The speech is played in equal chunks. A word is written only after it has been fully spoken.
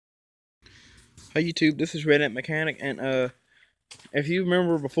Hey YouTube, this is Redneck Mechanic, and if you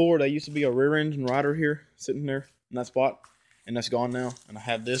remember before, there used to be a rear engine rider here, sitting there in that spot, and that's gone now. And I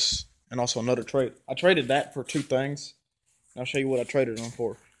have this, and also another trade. I traded that for two things. I'll show you what I traded them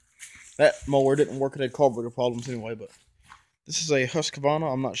for. That mower didn't work; it had carburetor problems anyway. But this is a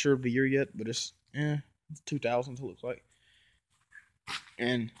Husqvarna. I'm not sure of the year yet, but it's 2000s. It looks like,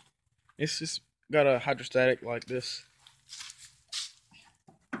 and it's just got a hydrostatic like this.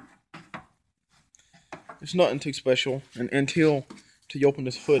 It's nothing too special, and until you open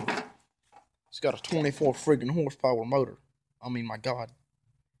this hood, it's got a 24 friggin' horsepower motor. I mean, my God,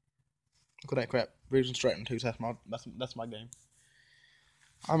 look at that crap. Briggs and Stratton 2s. That's my game.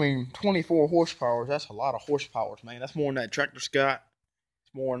 I mean, 24 horsepower. That's a lot of horsepower, man. That's more than that tractor's got.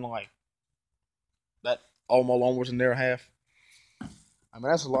 It's more than like that. All my lawnmowers in there have. I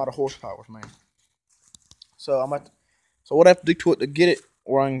mean, that's a lot of horsepower, man. So So what I have to do to it to get it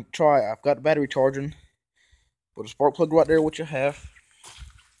where I can try? I've got the battery charging. Put a spark plug right there, which you have.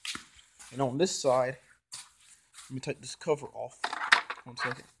 And on this side, let me take this cover off. 1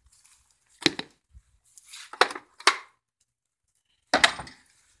 second.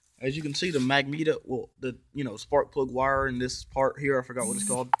 As you can see, the magneto, well, the spark plug wire in this part here, I forgot what it's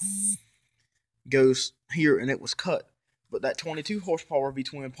called, goes here, and it was cut. But that 22 horsepower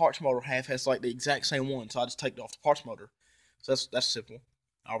V-twin parts motor has like the exact same one, so I just take it off the parts motor. So that's simple.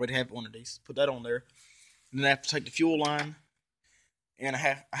 I already have one of these. Put that on there, and then I have to take the fuel line. And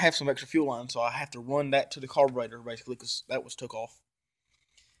I have some extra fuel line, so I have to run that to the carburetor, basically, because that was took off.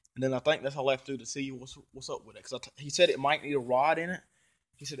 And then I think that's all I have to do to see what's up with it. Because he said it might need a rod in it.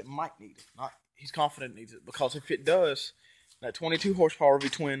 He said it might need it. He's confident it needs it. Because if it does, that 22 horsepower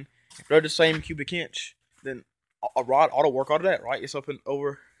V-twin, if they're the same cubic inch, then a rod ought to work out of that, right? It's up and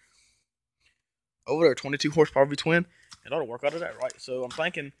over there, 22 horsepower V-twin. It ought to work out of that, right? So I'm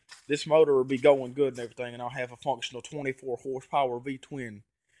thinking this motor will be going good and everything, and I'll have a functional 24 horsepower V-twin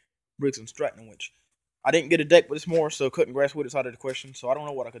Briggs and Stratton, which I didn't get a deck with this more, so cutting grass with it's out of the question. So I don't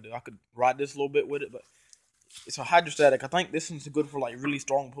know what I could do. I could ride this a little bit with it, but it's a hydrostatic. I think this one's good for like really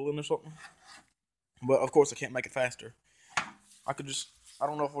strong pulling or something. But of course I can't make it faster. I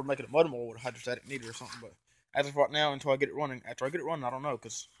don't know if I'll make it a mud mower with a hydrostatic neither or something, but as of right now, until I get it running, after I get it running, I don't know,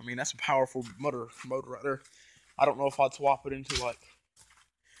 because I mean that's a powerful motor right there. I don't know if I'd swap it into like,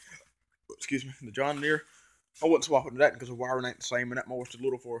 the John Deere. I wouldn't swap it to that because the wiring ain't the same, and that mower's too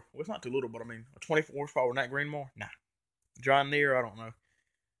little for. Well, it's not too little, but I mean, a 24 horsepower in that green mower, nah. John Deere, I don't know.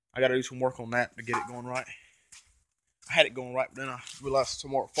 I got to do some work on that to get it going right. I had it going right, but then I realized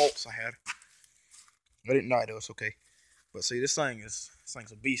some more faults I had. I didn't die though, it's okay. But see, this thing's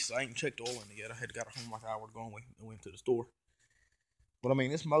a beast. I ain't checked the oil in it yet. I had got it home like an hour ago and went to the store. But I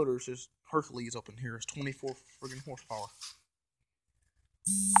mean, this motor's just Hercules up in here. It's 24 friggin' horsepower.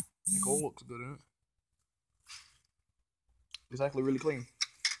 The oil looks good in it. It's actually really clean.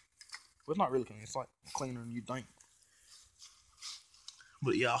 Well, it's not really clean. It's like cleaner than you'd think.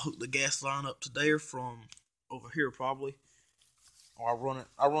 But yeah, I'll hook the gas line up to there from over here probably, or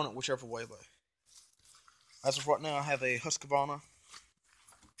I run it whichever way. But as of right now, I have a Husqvarna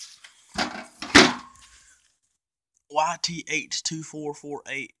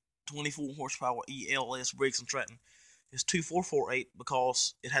yth2448 24 horsepower ELS Briggs and Stratton. It's 2448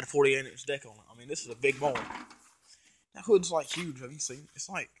 because it had a 48-inch deck on it. I mean, this is a big mower. That hood's like huge. Have you seen it? It's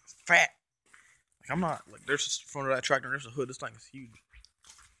like fat. Like I'm not like there's the front of that tractor and there's the hood. This thing is huge.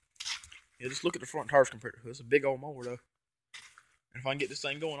 Yeah, just look at the front tires compared to it. It's a big old mower though. And if I can get this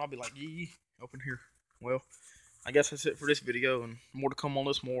thing going, I'll be like, yee, up in here. Well, I guess that's it for this video, and more to come on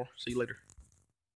this more. See you later.